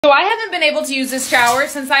So I haven't been able to use this shower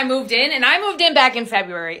since I moved in, and I moved in back in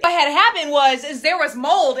February. What had happened was there was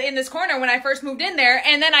mold in this corner when I first moved in there,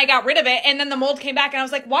 and then I got rid of it, and then the mold came back, and I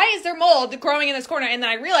was like, why is there mold growing in this corner? And then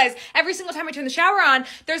I realized every single time I turn the shower on,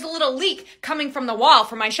 there's a little leak coming from the wall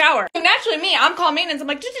from my shower. So naturally me, I'm calling maintenance. I'm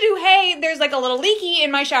like, hey, there's like a little leaky in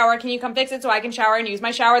my shower. Can you come fix it so I can shower and use my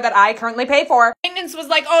shower that I currently pay for? Maintenance was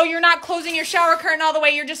like, oh, you're not closing your shower curtain all the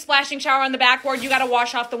way. You're just splashing shower on the backboard. You got to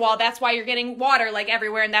wash off the wall. That's why you're getting water like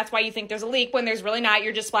everywhere, and that's why you think there's a leak when there's really not.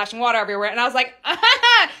 You're just splashing water everywhere. And I was like,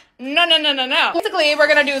 no. Basically, we're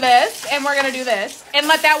gonna do this, and we're gonna do this, and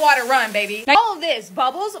let that water run, baby. Now, all of this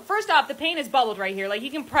bubbles. First off, the paint is bubbled right here. Like,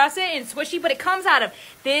 you can press it and swishy, but it comes out of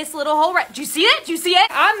this little hole right. Do you see it? Do you see it?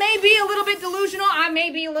 I may be a little bit delusional. I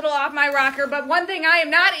may be a little off my rocker, but one thing I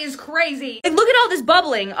am not is crazy. Like, look at all this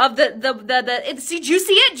bubbling of see, do you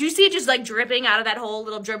see it? Do you see it just like dripping out of that whole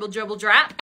little dribble drap?